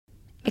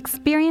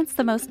Experience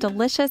the most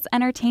delicious,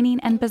 entertaining,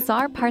 and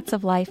bizarre parts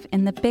of life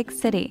in the big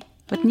city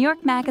with New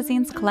York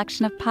Magazine's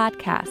collection of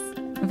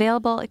podcasts,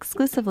 available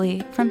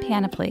exclusively from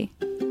Panoply.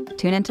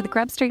 Tune into the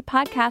Grub Street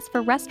podcast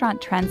for restaurant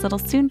trends that'll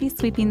soon be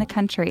sweeping the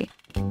country.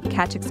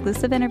 Catch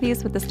exclusive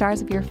interviews with the stars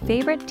of your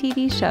favorite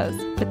TV shows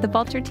with the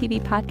Vulture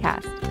TV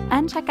podcast.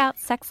 And check out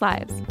Sex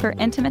Lives for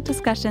intimate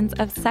discussions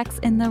of sex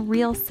in the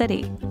real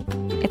city.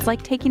 It's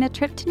like taking a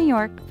trip to New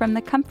York from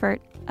the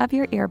comfort of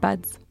your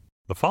earbuds.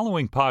 The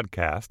following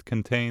podcast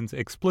contains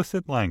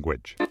explicit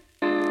language.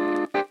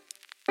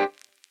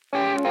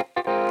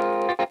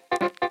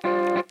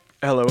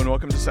 Hello and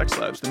welcome to Sex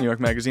Lives, the New York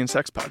Magazine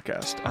sex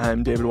podcast.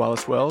 I'm David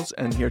Wallace Wells,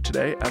 and here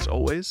today, as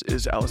always,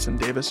 is Allison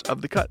Davis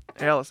of The Cut.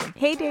 Hey, Allison.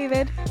 Hey,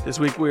 David. This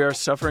week we are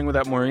suffering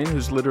without Maureen,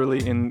 who's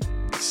literally in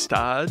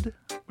Stade,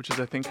 which is,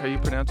 I think, how you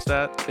pronounce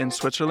that, in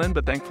Switzerland.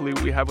 But thankfully,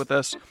 we have with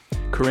us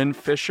Corinne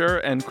Fisher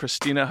and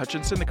Christina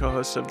Hutchinson, the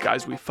co-hosts of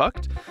Guys We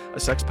Fucked, a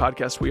sex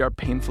podcast we are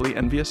painfully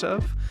envious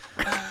of.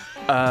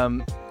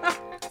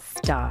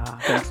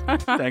 Stop.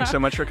 Thanks so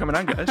much for coming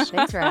on, guys.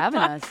 Thanks for having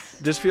us.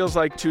 This feels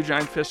like two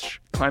giant fish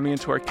climbing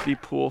into our kiddie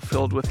pool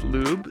filled with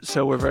lube,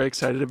 so we're very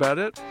excited about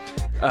it.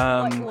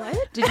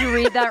 What? Did you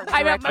read that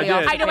directly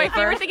off the I know. My paper?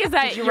 favorite thing is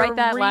that Did you you're write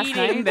that last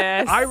reading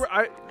night?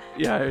 this.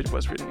 Yeah, I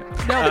was reading it.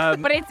 No,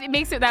 but it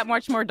makes it that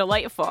much more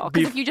delightful.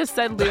 Because if you just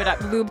said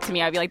lube to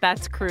me, I'd be like,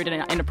 that's crude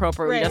and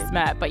inappropriate. Right. We just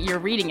met. But you're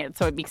reading it,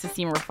 so it makes it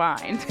seem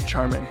refined.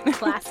 Charming.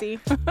 Classy.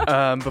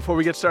 Before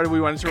we get started, we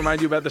wanted to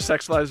remind you about the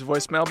Sex Lives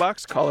voicemail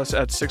box. Call us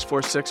at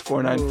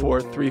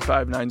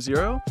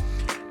 646-494-3590.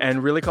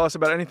 And really call us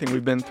about anything.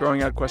 We've been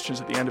throwing out questions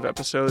at the end of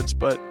episodes,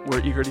 but we're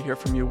eager to hear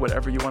from you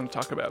whatever you want to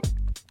talk about.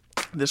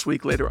 This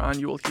week, later on,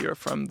 you will hear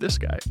from this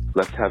guy.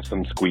 Let's have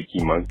some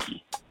squeaky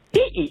monkey.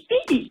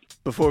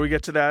 Before we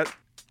get to that,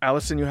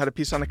 Allison, you had a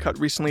piece on The Cut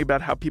recently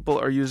about how people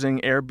are using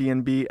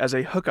Airbnb as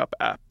a hookup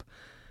app.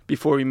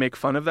 Before we make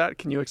fun of that,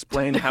 can you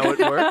explain how it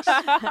works?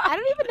 I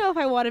don't even know if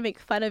I want to make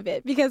fun of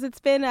it because it's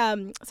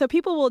been so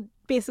people will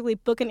basically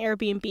book an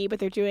Airbnb, but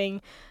they're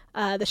doing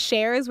the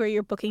shares where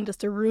you're booking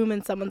just a room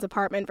in someone's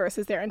apartment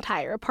versus their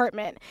entire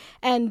apartment.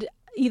 And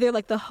either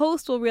like the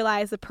host will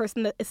realize the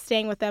person that is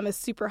staying with them is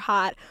super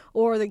hot,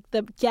 or the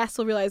guest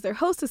will realize their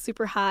host is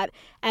super hot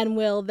and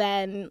will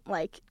then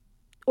like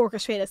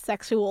orchestrate a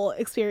sexual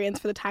experience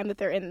for the time that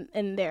they're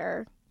in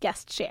their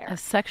guest share. A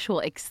sexual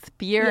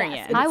experience.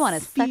 Yes, I want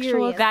a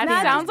sexual That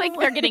Not sounds just like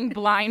they're getting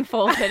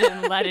blindfolded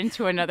and led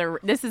into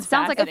another. This is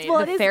Sounds like a fascinating.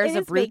 Well, the it fares is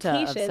of Bruta of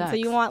vacation, so sex.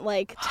 you want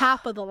like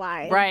top of the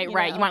line. right. You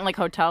You want like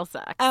hotel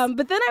sex.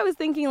 But then I was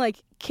thinking, like,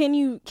 can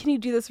you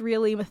do this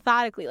really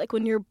methodically? Like,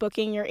 when you're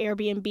booking your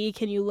Airbnb,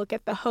 can you look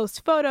at the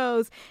host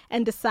photos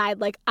and decide,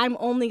 like, I'm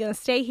only going to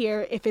stay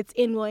here if it's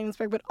in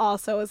Williamsburg, but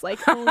also is like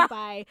owned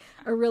by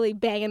a really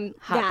banging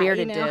Hot guy,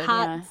 bearded you know, dude,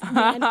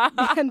 hot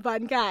man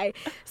bun guy.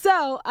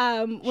 So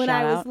when Shout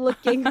I was out.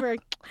 looking for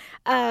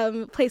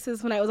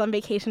places when I was on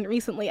vacation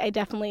recently, I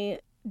definitely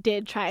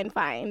did try and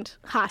find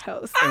hot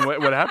hosts. And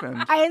what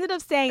happened? I ended up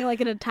staying like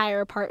an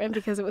entire apartment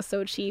because it was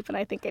so cheap, and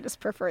I think I just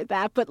preferred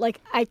that. But like,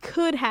 I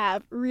could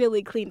have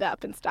really cleaned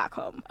up in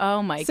Stockholm.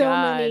 Oh my So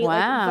god. many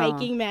Wow. like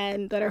Viking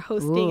men that are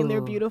hosting in their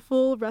Ooh.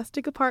 beautiful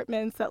rustic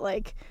apartments that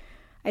like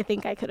I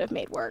think I could have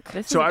made work.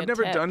 This is So a I've good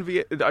never tip.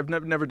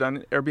 done never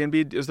done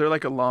Airbnb. Is there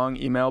like a long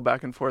email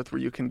back and forth where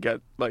you can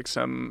get like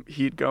some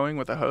heat going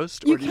with a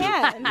host? You Or do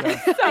can.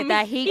 Get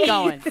that heat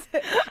going.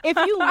 If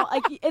you want,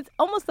 like, it's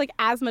almost like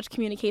as much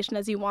communication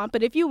as you want.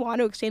 But if you want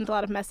to exchange a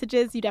lot of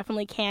messages, you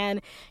definitely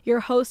can. Your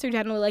hosts are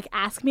generally like,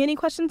 ask me any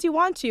questions you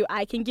want to.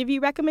 I can give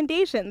you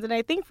recommendations. And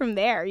I think from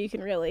there, you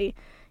can really,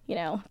 you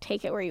know,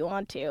 take it where you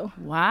want to.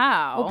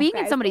 Wow. Well, being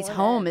in guys somebody's going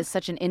home in. is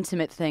such an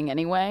intimate thing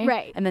anyway.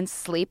 Right. And then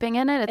sleeping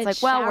in it, it's And like,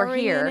 well, we're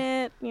showering here. in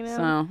it, you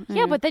know? So,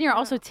 Yeah, but then you're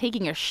also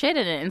taking a shit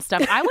in it and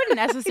stuff. I wouldn't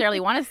necessarily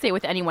want to stay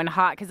with anyone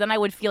hot because then I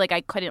would feel like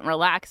I couldn't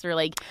relax or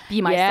like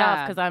be myself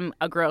Yeah. because I'm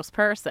a gross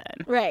person.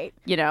 Right.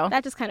 You know?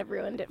 That just kind of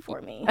ruined it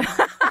for me.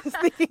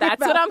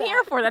 That's what I'm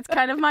here for. That's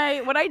kind of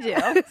what I do.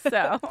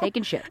 So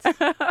taking shits.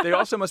 They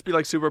also must be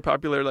like super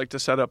popular, like to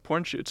set up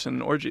porn shoots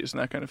and orgies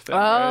and that kind of thing. Oh.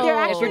 right? They're If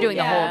actually, you're doing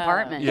the whole yeah.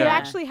 apartment. Yeah. There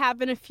actually have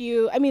been a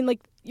few. I mean, like,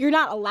 you're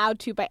not allowed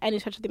to by any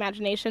stretch of the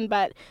imagination,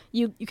 but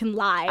you can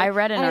lie. I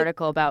read an And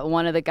article about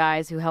one of the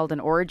guys who held an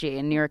orgy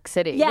in New York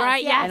City. Yes,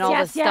 Right, yes, And all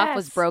yes, the stuff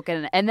was yes.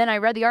 broken. And then I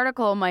read the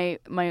article. My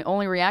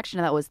only reaction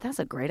to that was, that's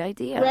a great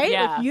idea. Right?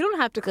 Yeah. Like, you don't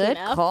have to Good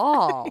clean up.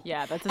 call.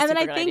 yeah, that's a And then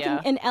super I good think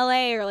idea. in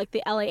LA or like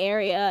the LA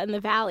area in the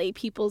Valley,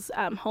 people's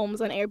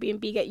homes on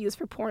Airbnb get used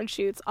for porn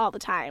shoots all the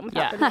time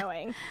without Yeah. them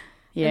knowing.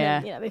 Yeah.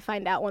 And then, they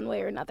find out one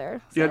way or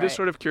another. Yeah, So, just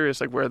sort of curious,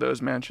 like where those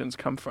mansions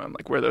come from,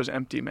 like where those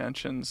empty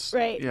mansions.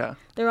 Right. Yeah.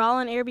 they're all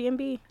on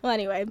Airbnb. Well,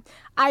 anyway,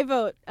 I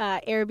vote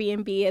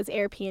Airbnb as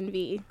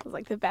Airbnb was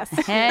like the best way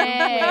of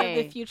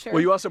Hey. the future.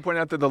 Well, you also point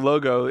out that the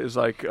logo is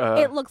like.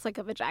 it looks like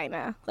a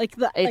vagina, like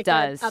the It like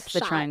does, an the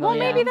upshot. triangle, well,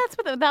 yeah. maybe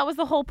that was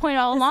the whole point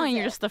all This along, is and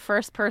you're it. just the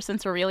first person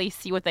to really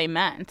see what they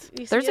meant.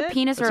 You see There's a it?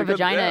 penis That's or a a good-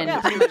 vagina yeah.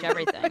 in pretty much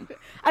everything.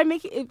 I'm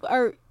making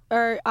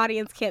our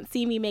audience can't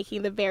see me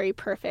making the very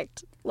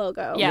perfect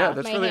logo. Yeah, with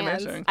that's my really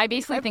hands. amazing. I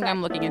basically think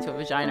I'm looking into a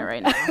vagina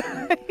right now.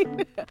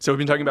 So we've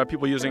been talking about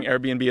people using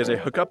Airbnb as a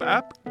hookup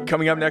app.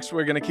 Coming up next,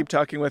 we're going to keep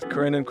talking with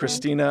Corinne and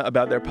Christina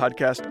about their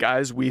podcast,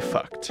 Guys We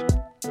Fucked.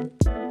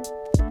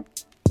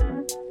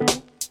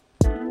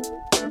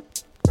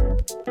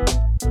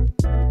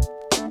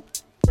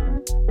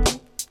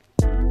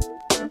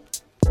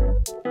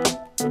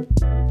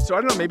 So I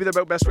don't know, maybe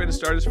the best way to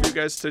start is for you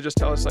guys to just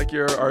tell us like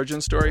your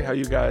origin story, how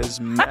you guys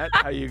met,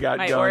 how you got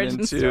My going origin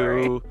into...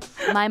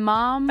 story. My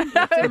mom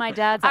looked in my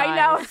dad's eyes. I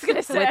know, I was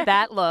gonna say. With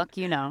that look,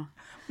 you know.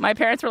 My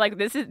parents were like,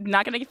 this is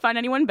not going to find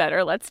anyone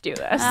better. Let's do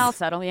this. I'll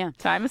settle, yeah.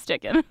 Time is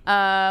ticking.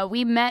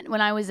 We met when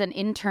I was an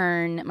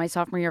intern, my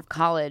sophomore year of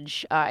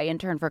college. I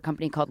interned for a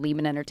company called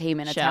Lehman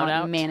Entertainment, a Shout talent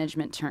out.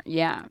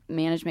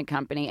 management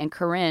company. And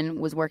Corinne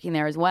was working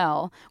there as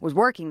well.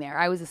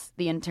 I was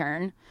the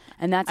intern,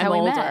 and that's I'm how we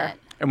older. met.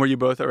 And were you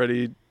both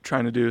already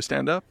trying to do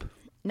stand-up?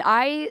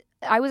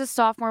 I was a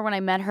sophomore when I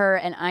met her,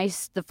 and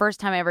the first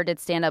time I ever did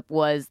stand-up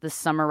was the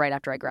summer right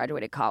after I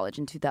graduated college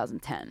in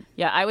 2010.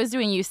 Yeah, I was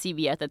doing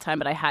UCB at the time,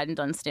 but I hadn't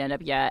done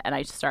stand-up yet, and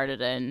I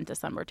started in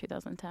December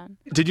 2010.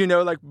 Did you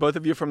know, like, both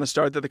of you from the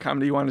start that the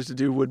comedy you wanted to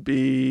do would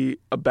be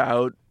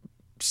about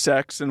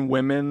sex and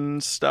women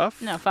stuff?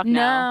 No, fuck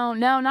no.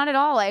 No, not at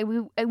all.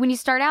 When you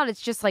start out,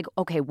 it's just like,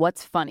 okay,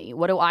 what's funny?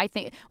 What do I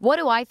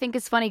think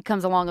is funny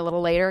comes along a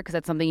little later because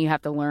that's something you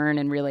have to learn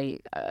and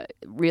really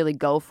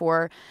go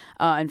for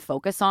and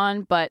focus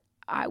on. But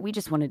we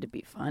just wanted to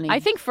be funny. I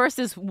think first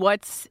is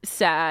what's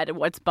sad,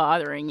 what's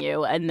bothering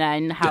you, and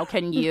then how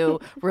can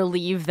you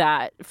relieve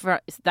that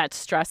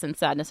stress and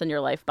sadness in your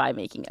life by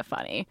making it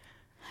funny.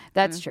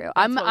 That's true.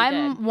 That's what we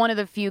I'm did. one of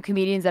the few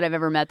comedians that I've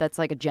ever met that's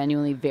like a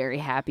genuinely very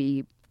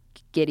happy,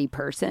 giddy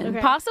person. Okay.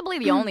 Possibly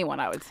the only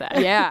one, I would say.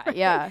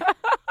 Yeah.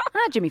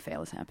 Jimmy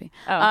Fallon is happy.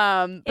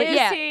 Oh. But Is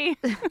yeah, he?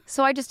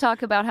 So I just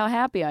talk about how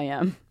happy I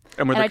am,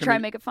 And and I try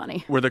and make it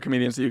funny. Were there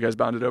comedians that you guys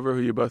bonded over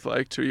who you both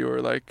liked, who you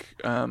were like...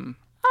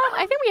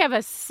 I think we have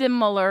a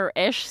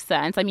similar-ish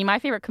sense. I mean, my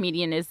favorite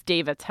comedian is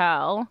Dave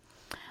Attell.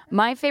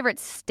 My favorite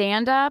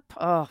stand-up,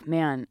 oh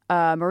man,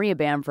 Maria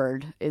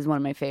Bamford is one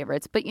of my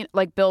favorites. But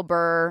like Bill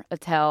Burr,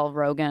 Attell,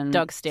 Rogan,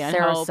 Doug Sarah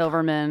Stanhope.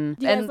 Silverman.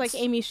 Do you guys and like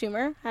Amy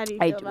Schumer? How do you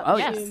I feel do. about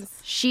Oh Schumes?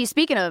 yes.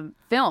 Speaking of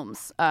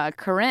films,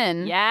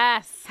 Corinne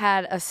Yes.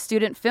 had a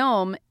student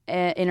film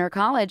in her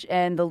college,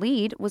 and the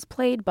lead was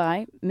played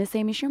by Miss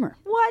Amy Schumer.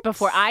 What?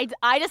 Before I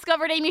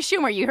discovered Amy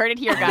Schumer. You heard it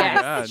here, guys.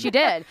 God. She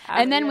did.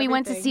 And then do we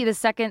went to everything. see the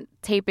second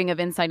taping of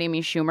Inside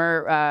Amy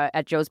Schumer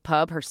at Joe's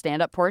Pub, her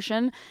stand-up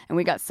portion, and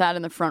we got sat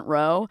in the front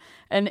row,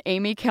 and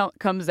Amy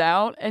comes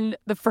out, and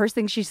the first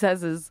thing she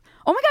says is,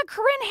 "Oh my God,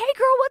 Corinne, hey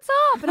girl, what's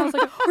up?" And I was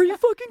like, "Are you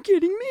fucking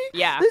kidding me?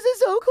 Yeah. This is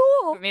so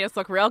cool." It made us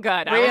look real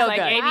good. I Real was like,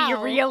 good. Amy, you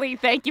Wow. really,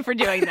 thank you for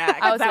doing that.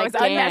 'cause I was that like, was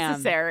damn.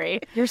 unnecessary.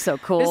 You're so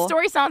cool. The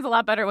story sounds a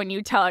lot better when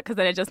you tell it because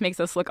then it just makes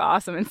us look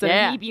awesome instead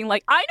Yeah. of me being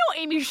like, I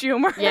know Amy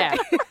Schumer. Yeah.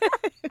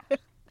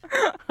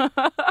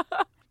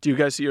 Do you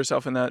guys see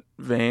yourself in that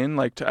vein,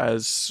 like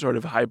as sort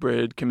of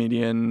hybrid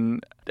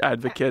comedian,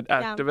 advocate,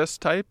 Yeah. activist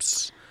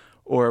types?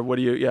 Or what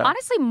do you,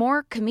 Honestly,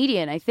 more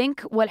comedian. I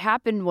think what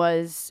happened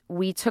was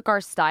we took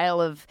our style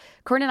of...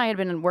 Corinne and I had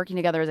been working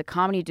together as a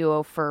comedy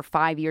duo for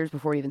 5 years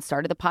before we even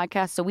started the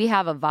podcast. So we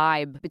have a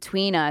vibe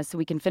between us. So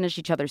we can finish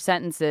each other's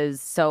sentences.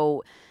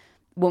 So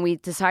when we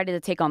decided to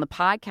take on the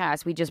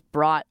podcast, we just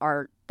brought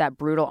that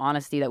brutal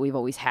honesty that we've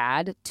always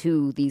had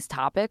to these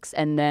topics.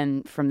 And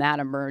then from that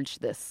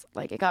emerged this,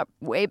 like, it got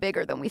way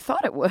bigger than we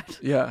thought it would.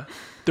 Yeah.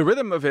 The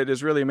rhythm of it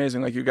is really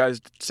amazing. Like, you guys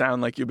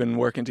sound like you've been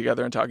working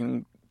together and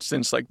talking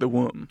since, like, the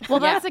womb. Well,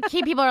 that's the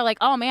key. People are like,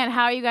 oh man,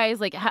 how are you guys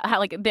like, how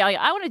like, they're like,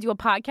 I want to do a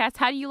podcast.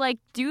 How do you like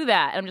do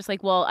that? And I'm just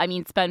like, well, I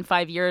mean, spend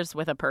 5 years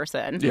with a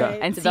person Yeah. Right.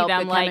 and see Develop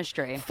them the like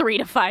chemistry. 3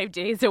 to 5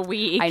 days a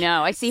week. I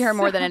know. I see her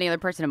more than any other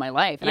person in my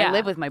life. And Yeah. I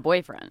live with my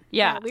boyfriend.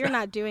 Yeah. We're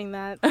not doing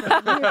that. So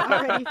we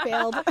already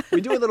failed.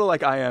 We do a little,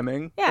 like,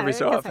 IMing Yeah, every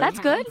so I guess often. That's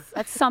good.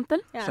 That's something.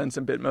 Yeah. Send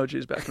some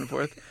bitmojis back and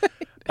forth.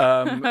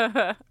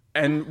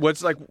 And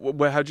what's like,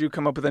 how'd you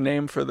come up with a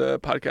name for the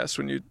podcast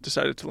when you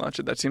decided to launch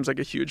it? That seems like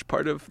a huge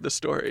part of the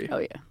story. Oh,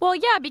 yeah. Well,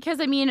 yeah,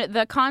 because I mean,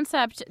 the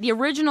concept, the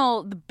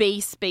original, the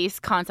base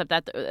concept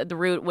at the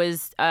root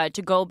was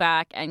to go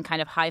back and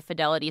kind of high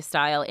fidelity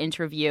style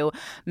interview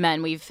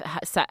men we've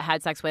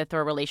had sex with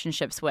or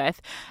relationships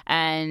with,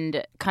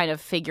 and kind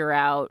of figure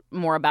out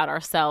more about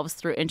ourselves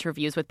through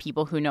interviews with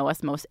people who know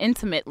us most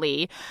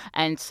intimately.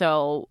 And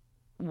so,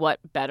 what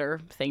better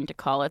thing to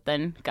call it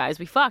than Guys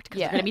We Fucked? Because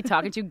Yeah. we're going to be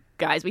talking to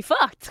guys we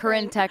fucked.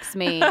 Corinne texts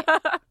me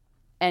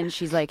and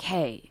she's like,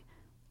 "Hey,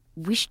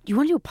 you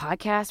want to do a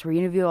podcast where we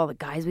interview all the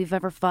guys we've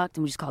ever fucked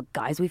and we just call it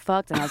Guys We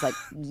Fucked?" And I was like,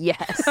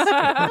 yes.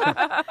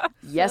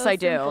 Yes, So I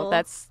do. simple.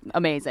 That's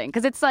amazing.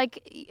 Because it's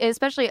like,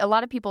 especially a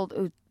lot of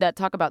people that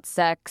talk about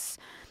sex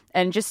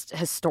and just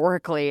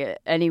historically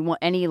any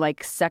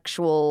like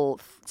sexually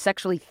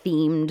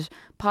themed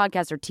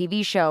podcast or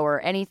TV show or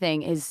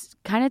anything is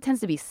kind of tends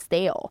to be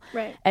stale.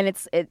 Right. And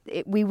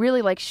we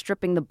really like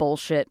stripping the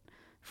bullshit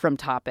from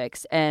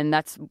topics. And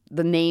that's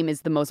the name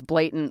is the most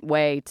blatant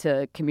way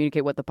to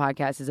communicate what the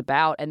podcast is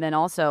about. And then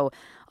also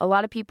a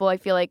lot of people, I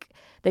feel like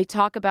they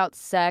talk about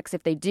sex,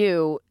 if they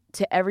do,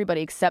 to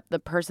everybody except the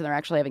person they're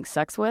actually having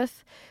sex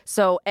with.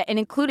 So, and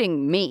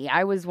including me,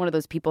 I was one of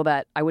those people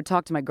that I would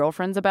talk to my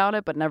girlfriends about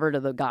it, but never to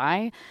the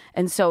guy.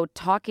 And so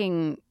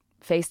talking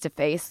face to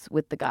face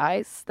with the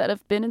guys that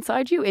have been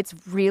inside you, it's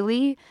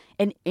really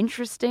an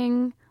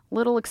interesting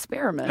little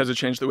experiment. Has it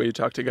changed the way you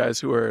talk to guys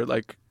who are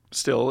like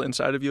still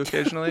inside of you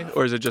occasionally,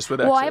 or is it just with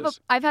Well, exes?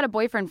 I've had a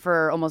boyfriend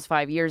for almost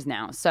 5 years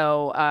now.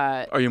 So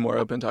Are you more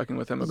open talking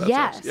with him about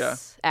yes, sex? Yeah.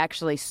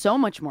 actually, so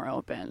much more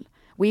open.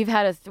 We've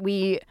had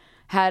we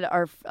had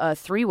our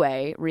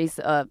three-way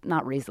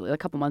not recently, a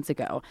couple months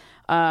ago,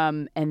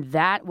 and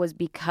that was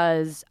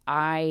because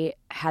I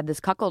had this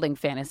cuckolding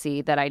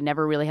fantasy that I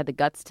never really had the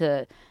guts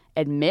to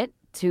admit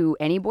to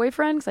any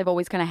boyfriend, because I've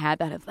always kind of had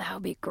that of, that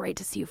would be great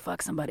to see you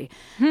fuck somebody.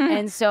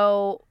 And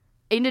so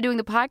into doing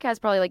the podcast,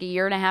 probably like a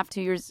year and a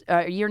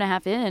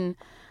half in,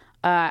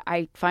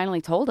 I finally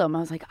told him, I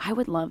was like, I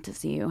would love to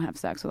see you have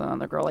sex with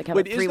another girl. Like, have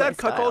Wait, a is three-way that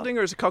cuckolding,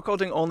 or is it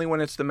cuckolding only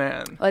when it's the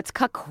man? Well, it's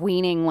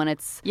cuck-queening when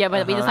it's... Yeah,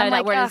 but we decided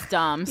I'm that word like, is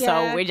dumb,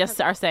 yeah. so we just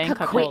are saying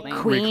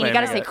cuckolding. Queen. You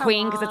gotta Reclaiming say it.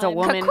 queen because it's a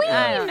woman.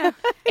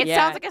 It Yeah.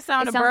 sounds like a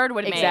sound It a sounds- bird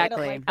would make.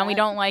 exactly. And we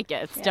don't like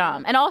it. It's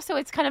dumb. And also,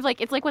 it's kind of like,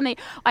 it's like when they,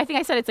 I think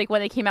I said it's like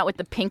when they came out with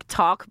the Pink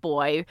Talk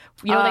Boy,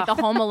 you know, like the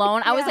Home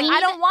Alone. I was like,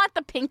 I don't want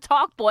the Pink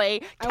Talk Boy.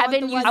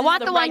 Kevin uses I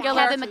want the one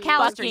regular Kevin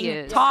McAllister fucking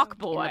used. Talk In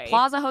Boy. the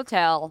Plaza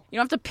Hotel. You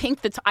don't have to pink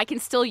the, I can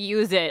still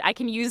use it. I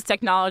can use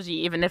technology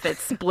even if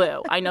it's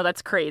blue. I know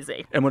that's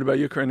crazy. And what about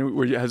you, Corinne?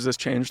 Has this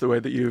changed the way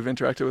that you've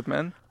interacted with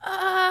men?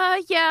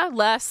 Yeah,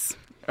 less.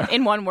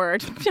 In one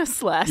word,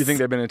 just less. You think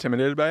they've been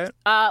intimidated by it?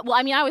 Well,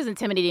 I mean, I was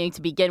intimidating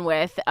to begin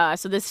with,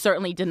 so this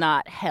certainly did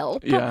not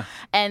help. Yeah.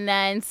 And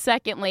then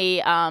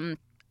secondly, I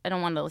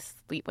don't want to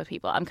sleep with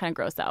people. I'm kind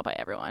of grossed out by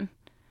everyone.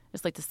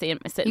 Just like to sit You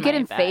in get my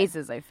in bed.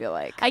 phases, I feel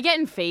like. I get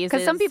in phases.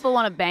 Because some people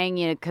want to bang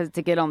you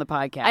to get on the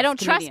podcast. I don't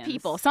trust Comedians.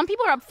 people. Some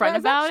people are upfront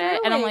about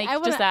it, and I'm like,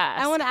 just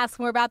ask. I want to ask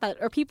more about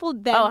that. Are people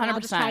then Oh, now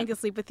just 100%. trying to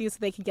sleep with you so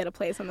they can get a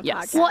place on the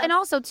Yes. podcast? Well, and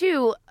also,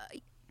 too,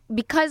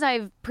 because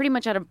I've pretty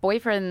much had a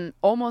boyfriend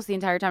almost the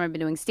entire time I've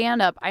been doing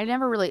stand-up, I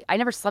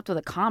never slept with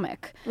a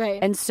comic. Right.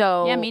 And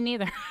so... Yeah, me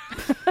neither.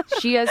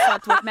 She has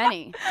slept with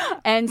many.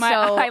 And so...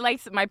 I like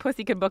my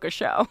pussy could book a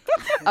show.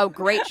 A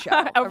great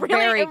show. a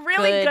really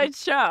good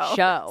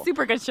show.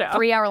 Super good show.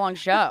 3-hour-long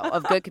show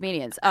of good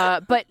comedians.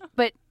 But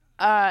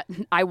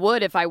I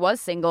would if I was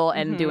single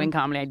and doing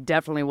comedy. I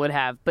definitely would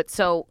have. But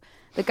so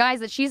the guys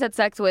that she's had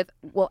sex with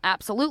will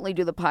absolutely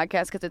do the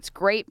podcast because it's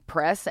great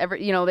press.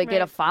 They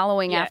get a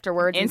following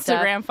afterwards. and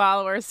stuff. Instagram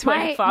followers,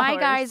 Twitter followers. My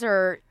guys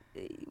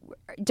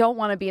don't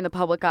want to be in the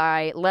public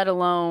eye, let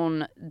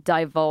alone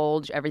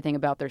divulge everything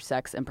about their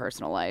sex and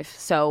personal life.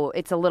 So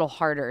it's a little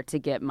harder to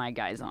get my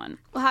guys on.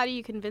 Well, how do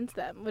you convince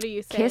them? What are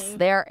you saying? Kiss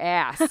their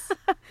ass.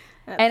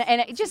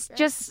 and it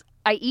just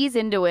I ease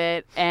into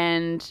it,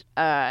 and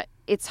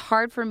it's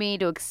hard for me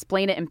to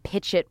explain it and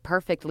pitch it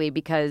perfectly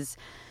because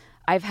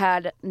I've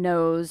had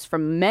no's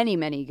from many,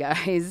 many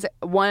guys.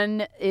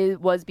 One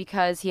was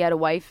because he had a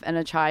wife and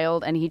a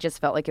child, and he just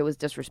felt like it was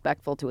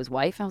disrespectful to his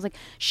wife. I was like,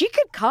 she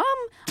could come.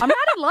 I'm not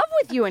in love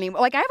with you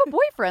anymore. Like, I have a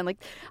boyfriend.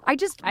 Like, why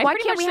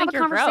pretty can't we much have a think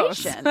you're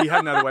gross. conversation? He had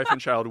another wife and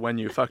child when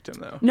you fucked him,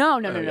 though.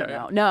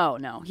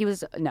 No. He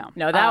was no.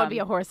 No, that would be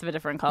a horse of a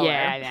different color.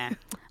 Yeah.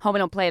 Hope we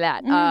don't play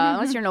that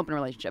unless you're in an open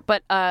relationship.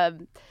 But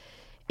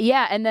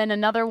yeah, and then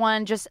another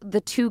one, just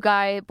the two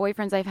guy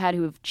boyfriends I've had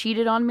who have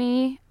cheated on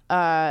me.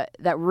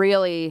 That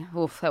really,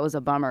 that was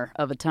a bummer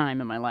of a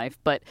time in my life.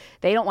 But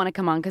they don't want to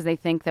come on because they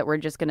think that we're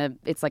just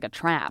it's like a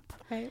trap,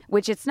 Right.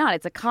 which it's not.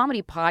 It's a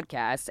comedy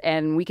podcast,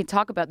 and we can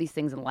talk about these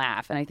things and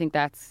laugh, and I think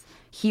that's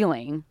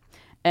healing.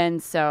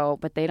 And so,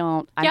 but they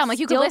don't. I'm like,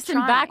 you can still listen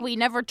back. trying. We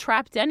never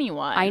trapped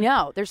anyone. I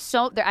know.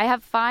 I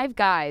have 5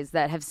 guys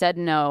that have said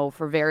no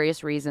for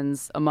various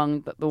reasons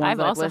among the ones I've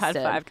that also I've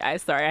listed. had 5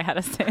 guys. Sorry, I had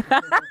to say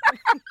that.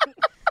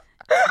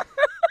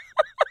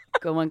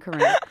 Go on,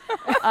 Corinne.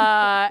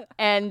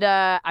 And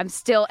I'm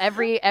still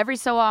every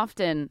so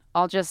often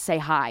I'll just say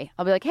hi.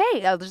 I'll be like,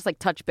 hey, I'll just like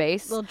touch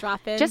base, Little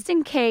drop in. just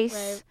in case,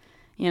 Right.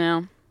 you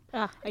know,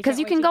 I because can't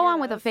you wait can to go hear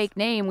on with a those. fake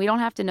name. We don't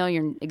have to know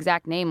your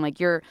exact name, like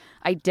your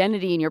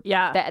identity and your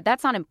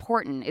that's not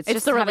important. It's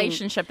just the having-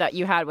 relationship that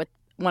you had with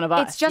one of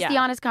us. It's just the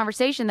honest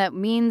conversation that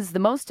means the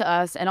most to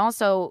us, and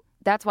also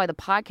that's why a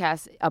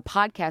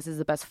podcast is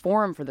the best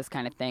forum for this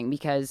kind of thing,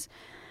 because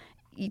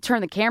you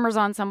turn the cameras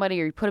on somebody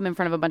or you put them in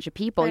front of a bunch of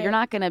people, Right. you're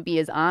not going to be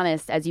as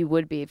honest as you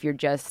would be if you're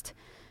just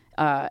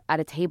at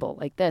a table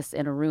like this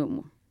in a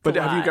room. But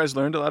have you guys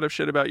learned a lot of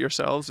shit about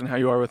yourselves and how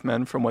you are with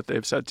men from what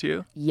they've said to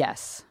you?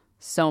 Yes,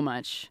 so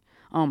much.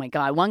 Oh my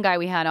God. One guy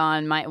we had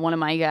on, one of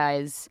my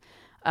guys,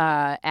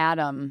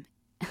 Adam,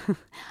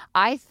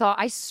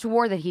 I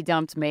swore that he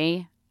dumped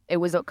me. It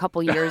was a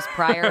couple years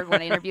prior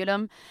when I interviewed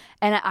him.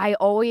 And I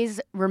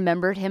always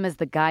remembered him as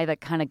the guy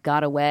that kind of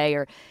got away,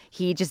 or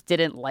he just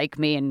didn't like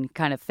me and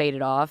kind of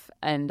faded off.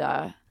 And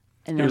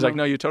And He was then like,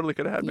 no, you totally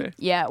could have had me.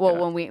 Yeah,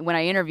 well, when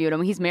I interviewed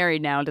him, he's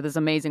married now to this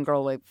amazing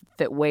girl that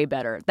fit way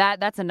better.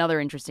 That's another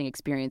interesting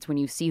experience when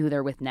you see who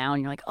they're with now,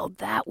 and you're like, oh,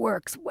 that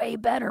works way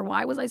better.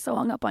 Why was I so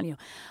hung up on you?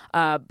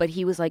 But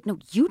he was like, no,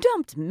 you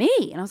dumped me.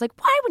 And I was like,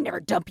 well, I would never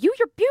dump you.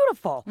 You're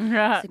beautiful. He's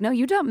like, no,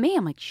 you dumped me.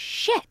 I'm like,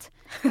 shit.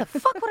 How the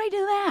fuck would I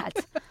do that?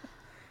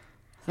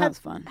 So that was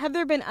fun. Have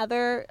there been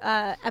other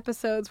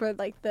episodes where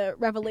like the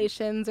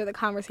revelations or the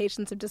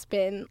conversations have just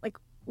been like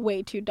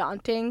way too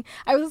daunting?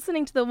 I was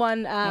listening to the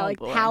one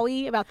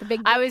Howie about the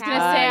big. I was gonna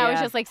say, I was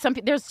yeah. just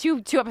like, there's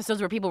two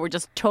episodes where people were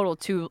just total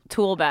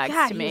tool bags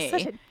God, to me. he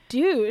was such a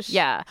douche.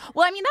 Yeah.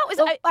 Well, I mean, that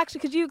was actually,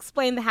 could you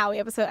explain the Howie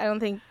episode? I don't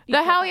think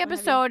the Howie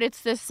episode.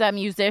 It's this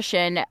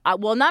musician.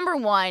 Well, number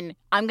one,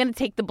 I'm going to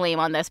take the blame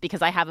on this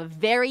because I have a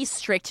very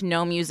strict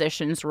no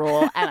musicians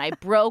rule, and I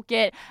broke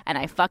it, and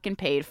I fucking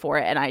paid for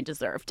it, and I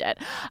deserved it.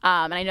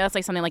 And I know it's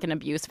like something like an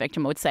abuse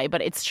victim would say,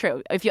 but it's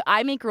true.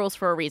 I make rules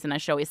for a reason, I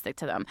should always stick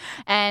to them.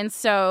 And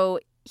so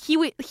he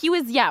was,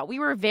 we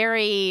were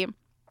very.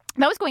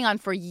 That was going on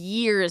for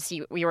years.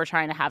 We were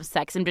trying to have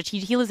sex, and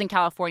he lives in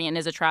California and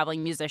is a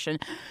traveling musician,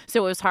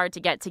 so it was hard to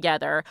get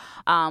together.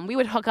 We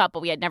would hook up,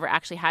 but we had never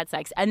actually had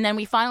sex. And then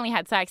we finally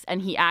had sex, and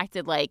he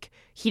acted like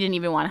he didn't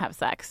even want to have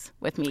sex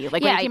with me.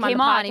 Like when he came on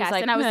the podcast,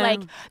 like, and I was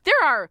like, there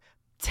are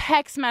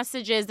text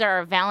messages, there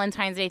are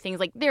Valentine's Day things,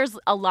 like there's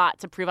a lot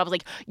to prove. I was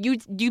like,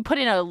 you put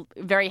in a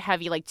very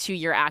heavy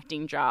 2-year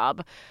acting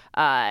job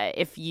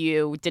if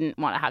you didn't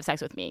want to have sex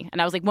with me.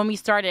 And I was like, when we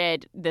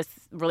started this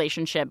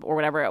relationship or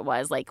whatever it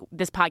was, like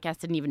this podcast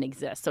didn't even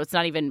exist, so it's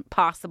not even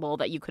possible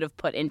that you could have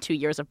put in 2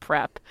 years of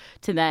prep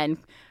to then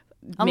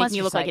make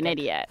me look like an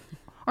idiot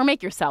or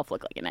make yourself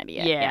look like an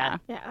idiot. Yeah.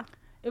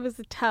 It was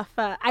a tough.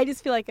 I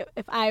just feel like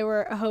if I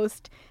were a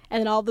host and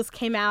then all this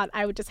came out,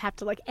 I would just have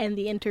to end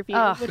the interview.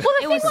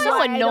 It was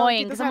so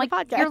annoying because I'm like,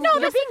 you're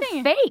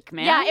being fake,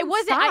 man. Yeah, it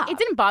wasn't. It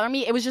didn't bother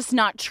me. It was just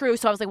not true.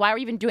 So I was like, why are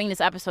we even doing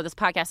this episode? This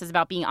podcast is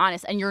about being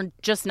honest, and you're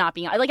just not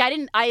being.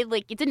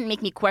 It didn't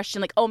make me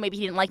question oh, maybe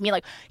he didn't like me.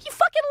 Like, he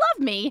fucking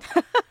loved me.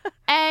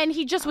 And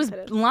he just was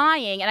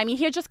lying. And I mean,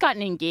 he had just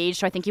gotten engaged,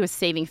 so I think he was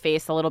saving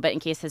face a little bit in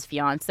case his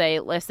fiance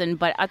listened.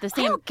 But at the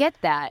same, I don't get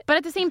that. But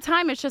at the same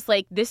time, it's just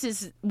this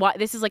is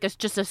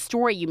just a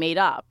story you made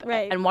up.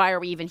 Right. And why are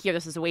we even here?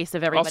 This is a waste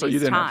of everybody's Also, you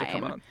didn't time. have to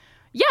come on.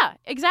 Yeah,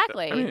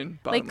 exactly. I mean,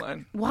 bottom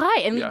line.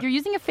 Why? And Yeah. you're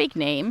using a fake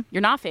name.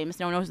 You're not famous.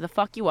 No one knows who the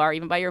fuck you are,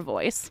 even by your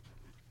voice.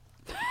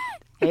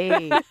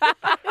 Hey,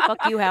 fuck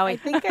you, Howie. I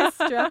think I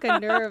struck a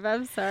nerve.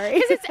 I'm sorry.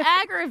 Because it's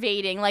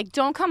aggravating.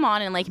 Don't come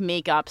on and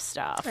make up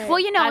stuff. Right.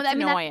 Well, That's I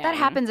mean, annoying. that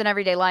happens in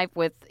everyday life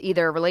with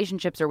either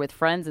relationships or with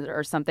friends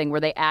or something where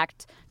they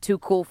act too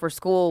cool for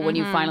school when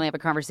you finally have a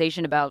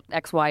conversation about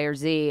X, Y, or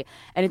Z.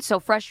 And it's so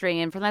frustrating.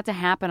 And for that to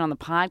happen on the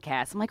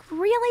podcast, I'm like,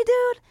 really,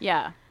 dude?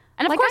 Yeah.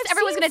 And of course,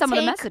 everyone's going to take some of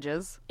the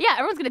messages. Yeah,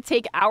 everyone's going to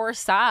take our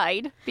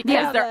side because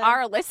Yeah. there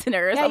are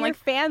listeners. Yeah, I'm your like,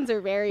 fans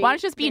are very. why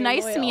don't you just be very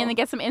nice to me loyal. and then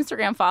get some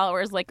Instagram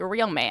followers like a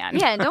real man?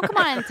 Yeah, and don't come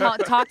on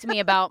and talk to me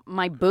about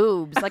my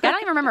boobs. I don't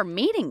even remember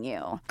meeting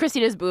you.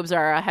 Christina's boobs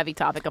are a heavy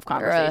topic of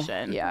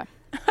conversation. Yeah.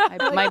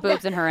 My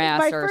boobs and her ass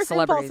My are first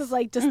celebrities.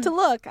 impulse is just to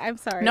look. I'm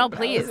sorry. No, That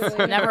please. was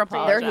really Never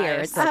apologize. They're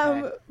here. It's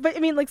okay. But I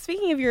mean,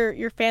 speaking of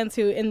your fans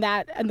who in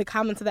the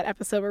comments of that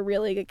episode were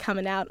really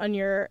coming out on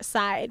your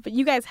side, but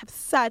you guys have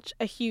such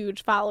a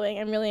huge following.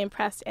 I'm really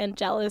impressed and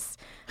jealous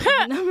of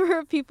the number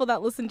of people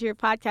that listen to your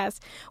podcast.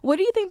 What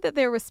do you think that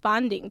they're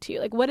responding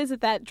to? What is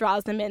it that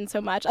draws them in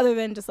so much, other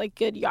than just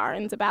good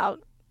yarns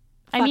about?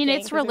 I mean, fucking,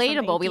 it's 'cause there's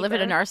relatable. something We live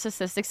in a deeper?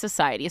 narcissistic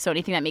society, so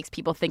anything that makes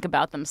people think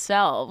about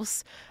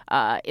themselves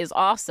is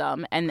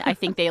awesome. And I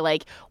think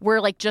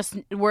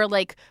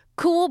we're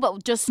cool,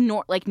 but just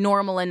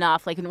normal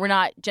enough. We're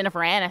not Jennifer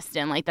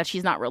Aniston, that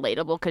she's not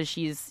relatable because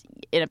she's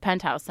in a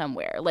penthouse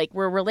somewhere.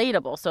 We're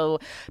relatable. So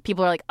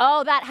people are like,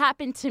 oh, that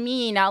happened to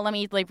me. Now let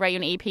me write you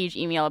an 8-page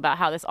email about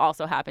how this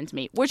also happened to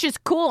me, which is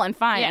cool and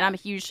fine. Yeah. And I'm a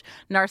huge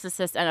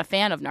narcissist and a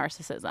fan of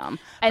narcissism.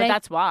 But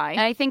that's why.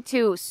 And I think,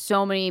 too,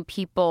 so many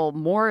people,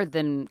 more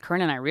than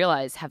Corinne and I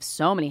realize, have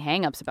so many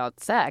hangups about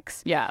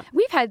sex. Yeah.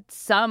 We've had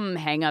some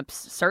hangups,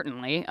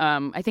 certainly.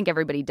 I think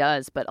everybody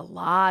does. But a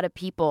lot of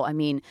people, I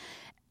mean,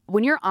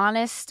 when you're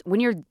honest,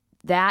 when you're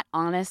that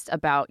honest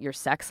about your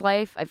sex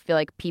life, I feel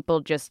like people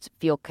just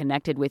feel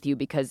connected with you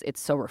because it's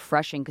so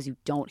refreshing because you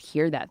don't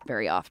hear that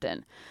very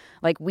often.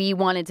 We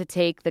wanted to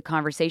take the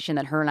conversation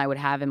that her and I would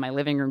have in my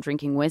living room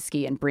drinking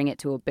whiskey and bring it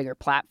to a bigger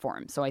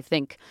platform. So I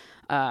think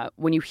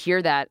when you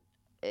hear that,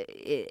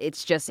 it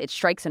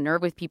strikes a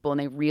nerve with people and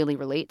they really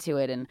relate to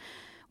it. And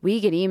we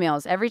get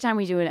emails every time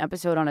we do an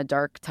episode on a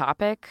dark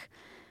topic.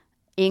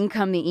 In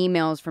come the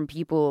emails from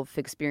people who've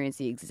experienced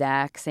the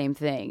exact same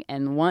thing.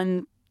 And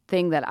one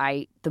thing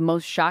the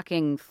most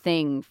shocking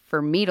thing for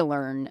me to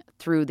learn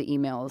through the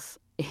emails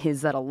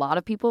is that a lot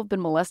of people have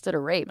been molested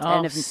or raped.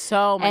 Oh,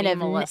 so many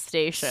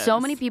molestations.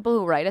 So many people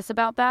who write us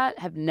about that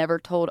have never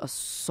told a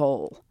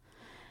soul.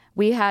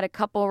 We had a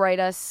couple write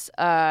us.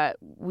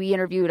 We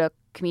interviewed a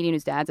comedian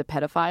whose dad's a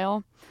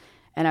pedophile.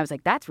 And I was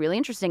like, that's really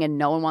interesting, and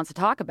no one wants to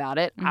talk about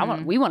it.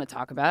 We want to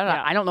talk about it.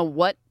 Yeah. I don't know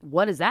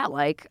what is that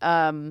like.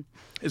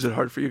 Is it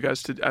hard for you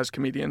guys to, as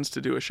comedians,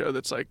 to do a show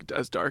that's like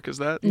as dark as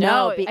that? No,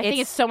 No, I think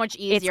it's so much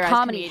easier. It's as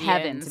comedy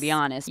heaven, comedians. to be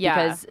honest, Yeah.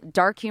 because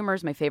dark humor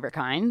is my favorite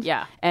kind.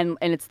 Yeah. and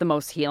it's the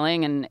most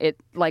healing. And it,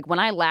 like, when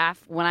I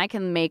laugh, when I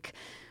can make.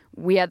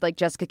 We had like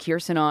Jessica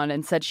Kirson on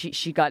and said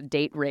she got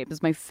date raped.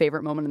 It's my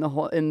favorite moment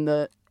in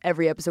the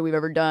every episode we've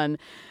ever done.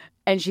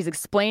 And she's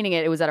explaining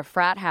it. It was at a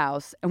frat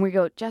house. And we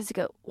go,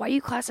 Jessica, why are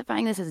you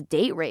classifying this as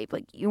date rape?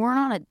 Like, you weren't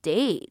on a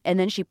date. And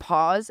then she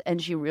paused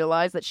and she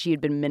realized that she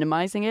had been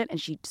minimizing it, and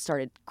she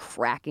started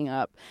cracking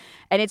up.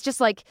 And it's just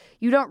like,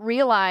 you don't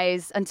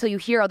realize until you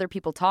hear other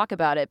people talk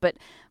about it. But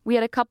we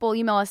had a couple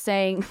email us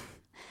saying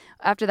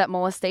after that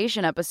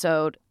molestation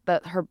episode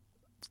that her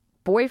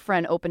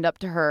boyfriend opened up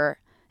to her,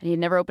 and he had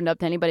never opened up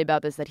to anybody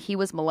about this, that he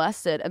was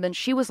molested. And then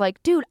she was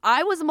like, dude,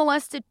 I was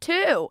molested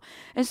too.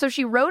 And so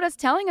she wrote us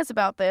telling us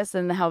about this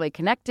and how they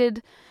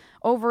connected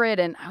over it.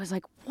 And I was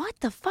like, what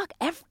the fuck?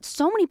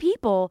 So many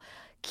people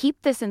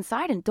keep this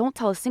inside and don't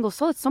tell a single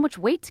soul. It's so much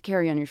weight to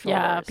carry on your shoulders.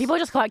 Yeah, people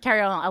just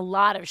carry on a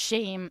lot of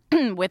shame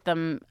with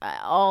them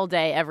all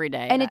day, every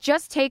day. And it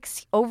just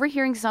takes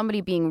overhearing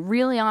somebody being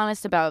really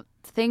honest about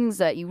things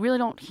that you really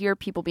don't hear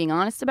people being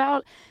honest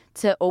about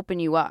to open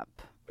you up.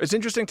 It's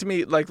interesting to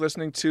me, like,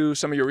 listening to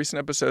some of your recent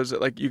episodes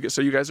that, like, you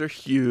guys are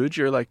huge,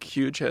 you're like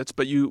huge hits,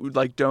 but you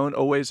like don't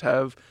always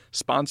have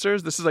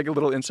sponsors. This is like a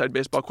little inside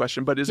baseball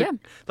question, but is it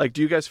like,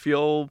 do you guys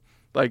feel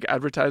like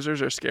advertisers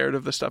are scared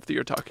of the stuff that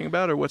you're talking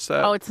about, or what's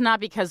that? Oh, it's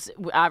not because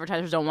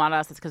advertisers don't want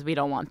us. It's because we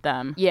don't want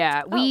them.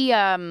 Yeah, we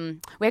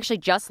actually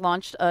just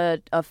launched a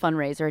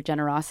fundraiser, a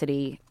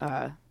generosity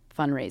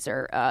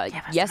fundraiser.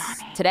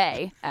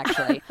 Today,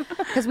 actually,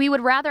 because we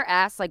would rather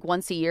ask like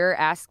once a year,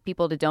 ask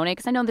people to donate.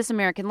 Because I know This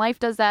American Life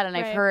does that, and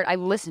I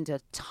listened to a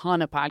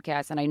ton of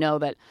podcasts, and I know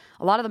that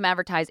a lot of them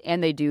advertise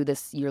and they do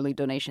this yearly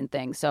donation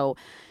thing. So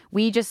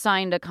we just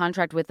signed a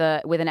contract with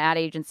an ad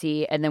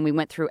agency, and then we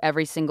went through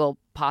every single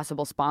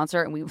possible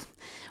sponsor, and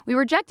we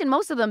rejected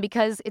most of them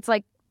because it's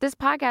like, this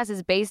podcast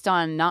is based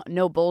on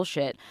no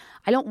bullshit.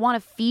 I don't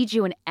want to feed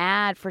you an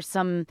ad for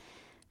some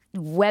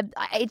web.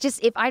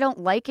 If I don't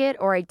like it,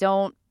 or I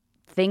don't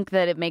think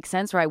that it makes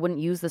sense, or I wouldn't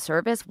use the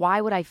service,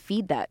 why would I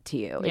feed that to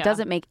you? Yeah. It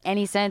doesn't make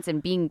any sense,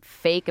 and being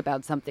fake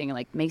about something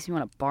like makes me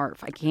want to barf.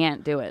 I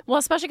can't do it. Well,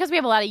 especially because we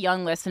have a lot of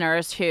young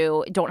listeners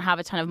who don't have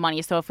a ton of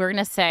money. So if we're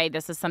going to say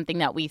this is something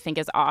that we think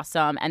is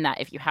awesome, and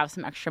that if you have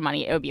some extra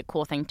money, it would be a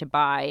cool thing to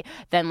buy,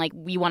 then like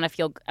we want to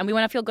feel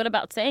good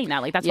about saying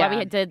that. Like that's why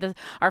we did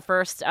our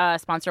first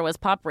sponsor was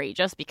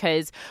Poprageous,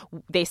 because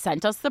they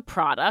sent us the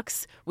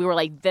products. We were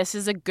like, this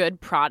is a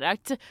good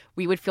product.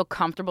 We would feel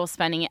comfortable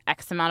spending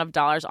X amount of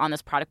dollars on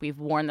this product. We've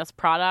worn this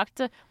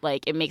product.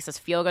 Like, it makes us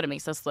feel good. It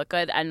makes us look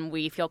good. And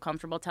we feel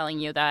comfortable telling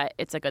you that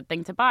it's a good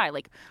thing to buy.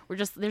 Like,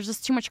 there's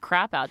just too much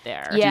crap out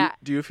there. Yeah.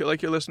 Do you feel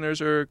like your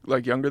listeners are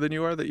like younger than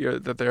you are,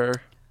 that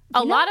they're...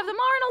 A lot of them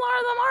are, and a lot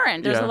of them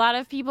aren't. There's Yeah. a lot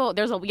of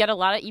people. We get a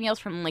lot of emails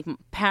from like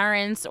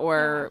parents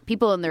or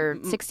people in their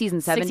 60s and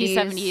 70s.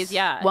 60s, 70s,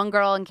 yeah. One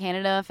girl in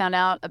Canada found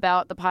out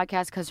about the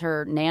podcast because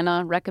her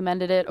Nana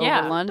recommended it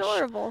over lunch.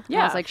 Adorable.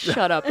 Yeah. I was like,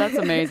 shut up. That's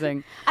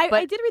amazing. I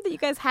did read that you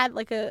guys had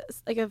like a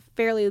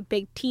fairly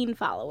big teen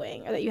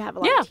following, or that you have a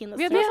lot of teen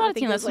listeners. We have a lot of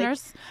teen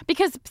listeners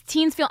because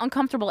teens feel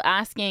uncomfortable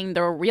asking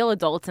the real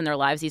adults in their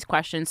lives these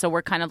questions. So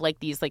we're kind of like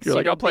these like You're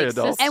like, I'll play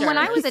pseudo-big adult. And when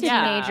I was a sisters.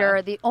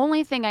 teenager, the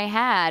only thing I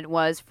had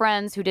was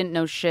friends who didn't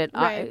know shit.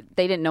 Right.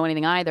 They didn't know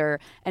anything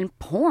either. And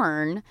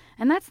porn.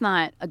 And that's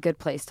not a good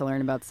place to learn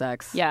about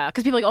sex. Yeah,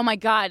 because people are like, oh my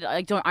God,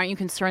 like, aren't you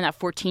concerned that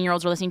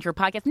 14-year-olds are listening to your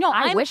podcast? No,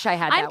 I wish I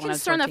had that I'm when I was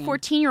concerned that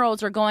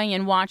 14-year-olds are going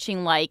and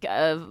watching like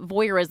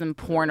voyeurism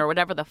porn or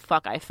whatever the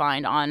fuck I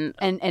find on.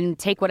 And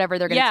take whatever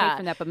they're going to Yeah. take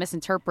from that, but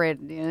misinterpret.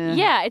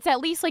 Yeah, it's at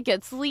least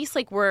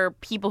like we're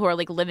people who are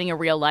like living a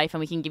real life, and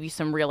we can give you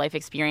some real life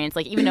experience.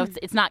 Like, even though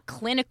it's not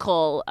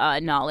clinical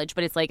knowledge,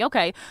 but it's like,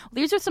 okay,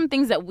 these are some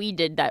things that we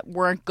did that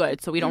weren't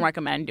good, so we don't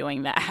recommend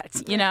doing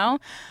that. You know,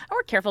 and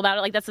we're careful about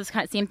it. Like, that's the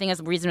same thing as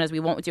the reason as we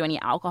won't do any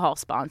alcohol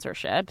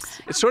sponsorships.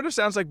 It sort of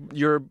sounds like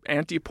you're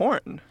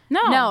anti-porn.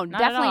 No, No, not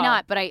definitely at all.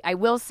 not. But I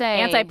will say,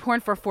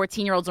 Anti-porn for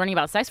 14-year-olds learning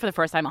about sex for the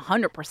first time,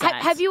 100%.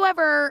 Have you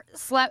ever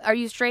slept? Are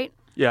you straight?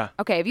 Yeah.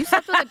 Okay, have you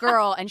slept with a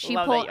girl and she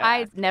Love that pulled? you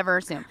I asked. never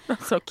assumed.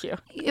 So cute.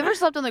 You ever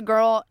slept with a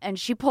girl and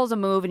she pulls a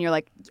move and you're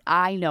like,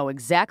 I know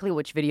exactly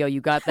which video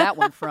you got that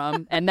one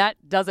from, and that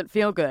doesn't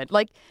feel good.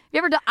 Like, you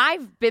ever done?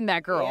 I've been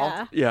that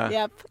girl. Yeah.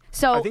 Yep.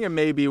 So I think it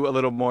may be a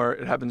little more.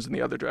 It happens in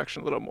the other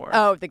direction a little more.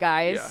 oh, the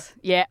guys,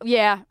 yeah.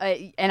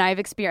 And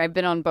I've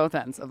been on both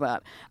ends of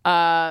that.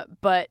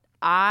 But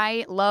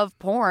I love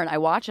porn. I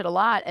watch it a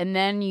lot, and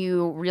then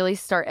you really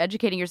start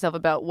educating yourself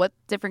about what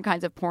different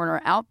kinds of porn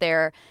are out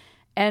there.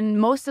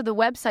 And most of the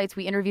websites,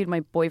 we interviewed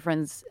my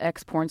boyfriend's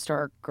ex-porn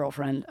star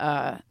girlfriend,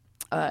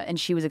 and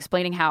she was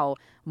explaining how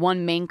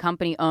one main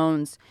company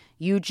owns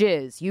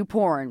YouJizz,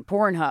 YouPorn,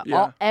 Pornhub.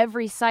 Yeah.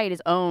 Every site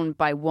is owned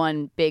by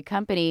one big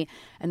company,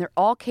 and they're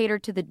all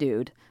catered to the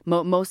dude.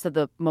 Most of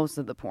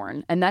the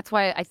porn, and that's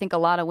why I think a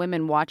lot of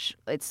women watch.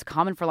 It's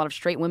common for a lot of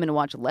straight women to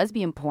watch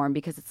lesbian porn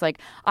because it's like,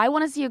 I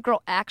want to see a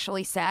girl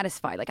actually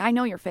satisfied. Like, I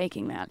know you're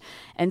faking that,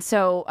 and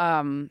so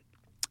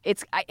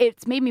it's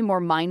made me more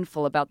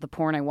mindful about the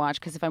porn I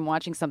watch, because if I'm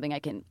watching something,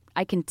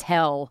 I can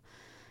tell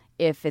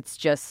if it's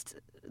just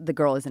the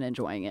girl isn't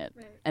enjoying it,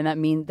 and that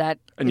means that.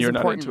 And is you're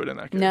important. not into it in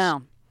that case.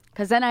 No,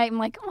 because then I'm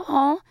like,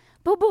 oh,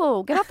 boo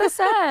boo, get off the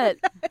set.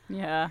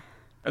 Yeah.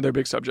 Are there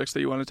big subjects that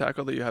you want to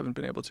tackle that you haven't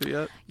been able to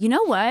yet? You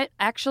know what?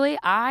 Actually,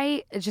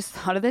 I just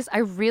thought of this. I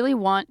really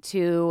want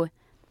to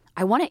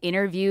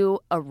interview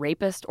a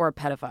rapist or a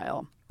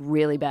pedophile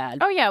really bad.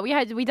 Oh yeah,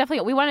 we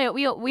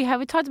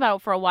talked about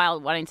it for a while,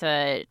 wanting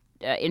to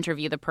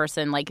interview the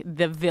person, like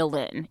the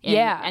villain in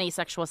any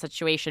sexual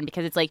situation,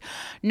 because it's like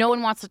no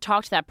one wants to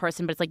talk to that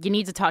person, but it's like you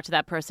need to talk to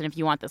that person if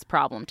you want this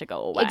problem to go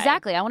away.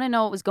 Exactly. I want to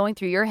know what was going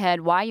through your head,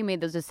 why you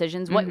made those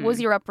decisions, what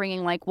was your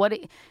upbringing like.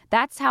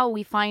 That's how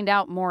we find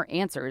out more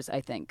answers,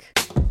 I think.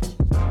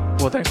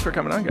 Well, thanks for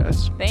coming on,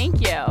 guys. Thank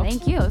you.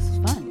 Thank you. This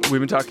was fun.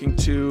 We've been talking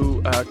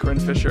to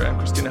Corinne Fisher and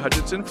Christina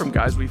Hutchinson from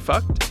Guys We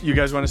Fucked. You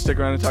guys want to stick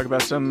around and talk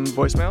about some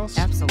voicemails?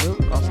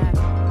 Absolutely. Awesome.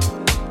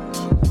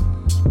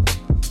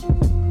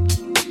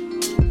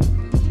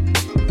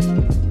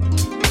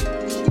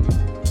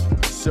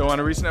 So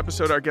on a recent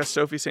episode, our guest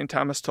Sophie St.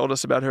 Thomas told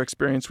us about her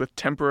experience with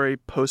temporary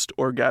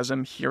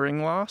post-orgasm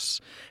hearing loss,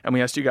 and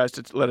we asked you guys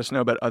to let us know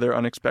about other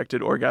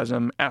unexpected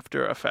orgasm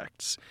after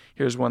effects.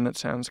 Here's one that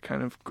sounds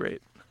kind of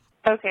great.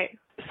 Okay,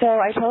 so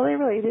I totally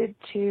related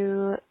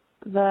to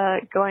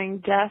the going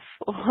deaf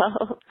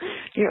while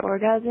you're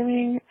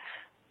orgasming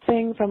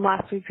thing from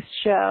last week's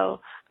show,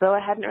 though I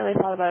hadn't really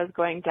thought about it as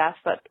going deaf,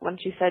 but when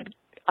she said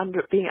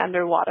being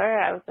underwater,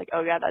 I was like,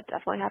 oh yeah, that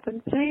definitely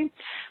happens to me.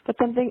 But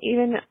something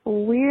even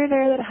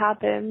weirder that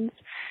happens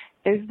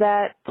is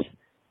that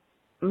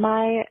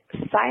my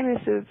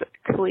sinuses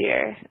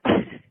clear.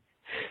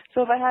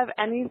 So if I have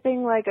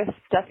anything like a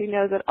stuffy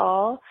nose at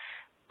all,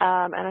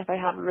 and if I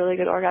have a really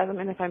good orgasm,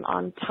 and if I'm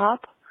on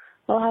top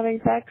while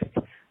having sex,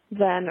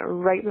 then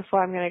right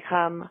before I'm going to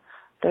come,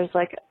 there's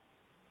like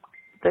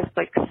this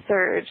like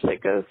surge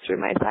that goes through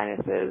my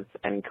sinuses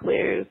and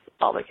clears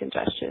all the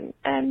congestion,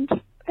 and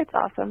it's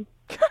awesome.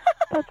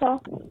 That's all.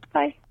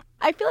 Bye.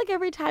 I feel like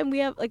every time we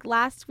have, like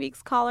last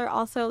week's caller,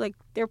 also like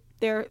they're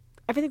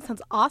everything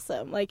sounds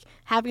awesome. Like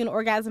having an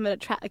orgasm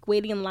at like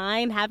waiting in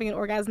line, having an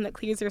orgasm that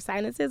clears your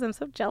sinuses. I'm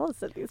so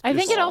jealous of these people. I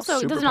think it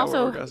also doesn't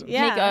also orgasm.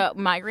 make a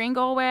migraine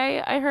go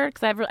away. I heard,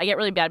 because I get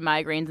really bad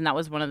migraines, and that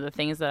was one of the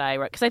things that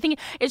because I think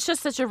it's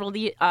just such a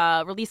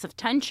release of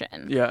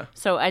tension. Yeah.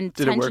 So and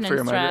Did tension it work for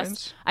and your stress.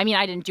 migraines? I mean,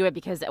 I didn't do it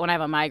because when I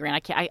have a migraine,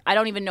 I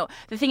don't even know.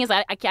 The thing is,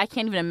 I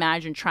can't even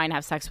imagine trying to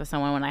have sex with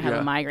someone when I have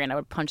a migraine. I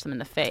would punch them in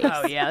the face.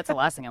 Oh yeah, that's the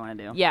last thing I want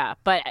to do. Yeah,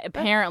 but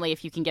apparently,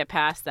 if you can get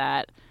past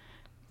that.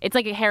 It's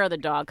like a hair of the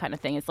dog kind of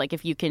thing. It's like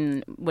if you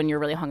can, when you're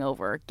really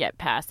hungover, get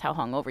past how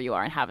hungover you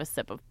are and have a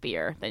sip of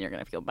beer, then you're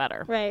going to feel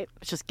better. Right.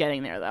 It's just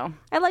getting there, though.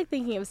 I like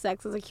thinking of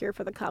sex as a cure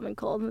for the common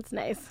cold. It's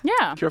nice.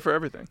 Yeah. Cure for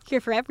everything. Cure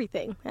for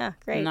everything. Yeah,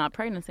 great. Not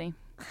pregnancy.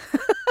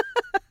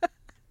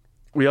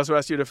 We also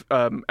asked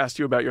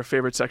you about your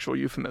favorite sexual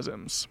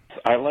euphemisms.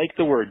 I like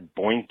the word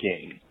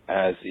boinking,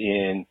 as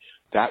in,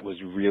 that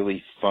was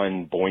really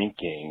fun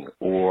boinking,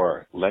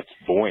 or let's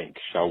boink,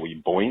 shall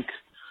we boink?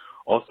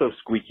 Also,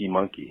 squeaky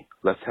monkey.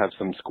 Let's have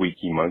some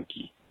squeaky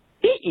monkey.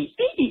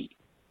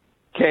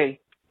 Okay,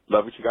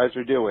 love what you guys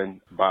are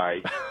doing.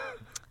 Bye.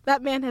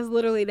 That man has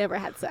literally never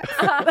had sex.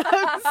 I'm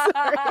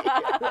sorry.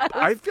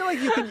 I feel like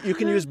you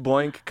can use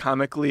boink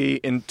comically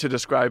to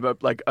describe a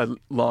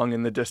long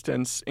in the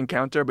distance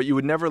encounter, but you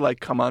would never like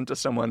come on to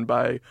someone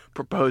by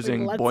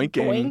proposing Let's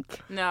boinking. boink.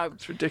 No.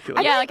 It's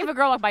ridiculous. Yeah, like if a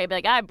girl walked by, you'd be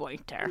like, I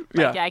boinked her.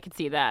 Like, Yeah. I could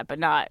see that, but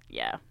not,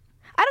 yeah.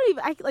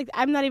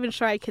 I'm not even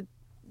sure I could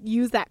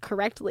use that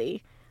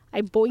correctly.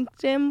 I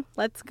boinked him.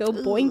 Let's go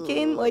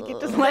boinking. Like it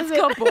just Let's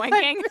go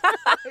boinking.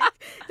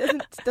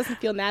 doesn't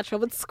feel natural.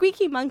 But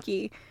squeaky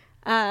monkey,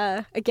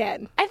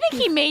 again. I think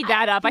he made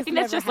that up. I He's think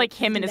that's never just had- like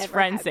him he's and his never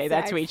friends had say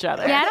that to sex. each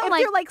other. Yeah, I don't if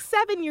like. you're like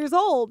 7 years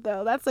old,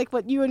 though, that's like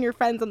what you and your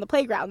friends on the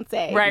playground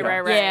say. Right.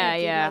 Yeah,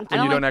 yeah. And I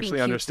you like don't being actually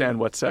cutesy. understand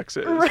what sex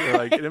is. You're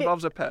like, it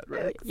involves a pet,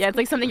 right? Yeah, it's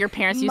like something your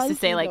parents used to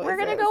say, Monkey like, we're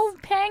going to noises.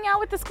 go hang out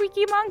with the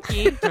squeaky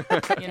monkey. You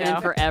And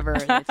know? forever,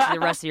 it's the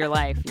rest of your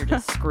life, you're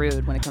just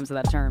screwed when it comes to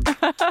that term.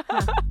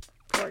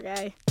 Poor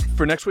guy.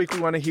 For next week, we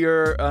want to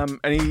hear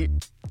any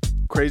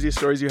crazy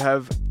stories you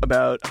have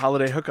about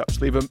holiday hookups.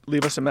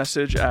 Leave us a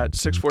message at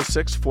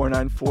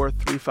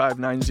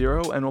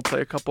 646-494-3590, and we'll play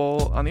a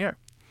couple on the air.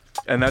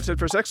 And that's it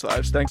for Sex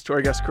Lives. Thanks to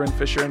our guests Corinne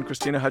Fisher and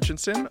Christina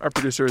Hutchinson. Our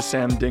producer is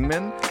Sam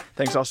Dingman.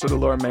 Thanks also to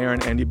Laura Mayer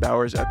and Andy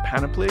Bowers at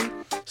Panoply.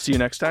 See you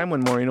next time when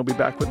Maureen will be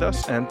back with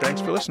us, and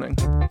thanks for listening.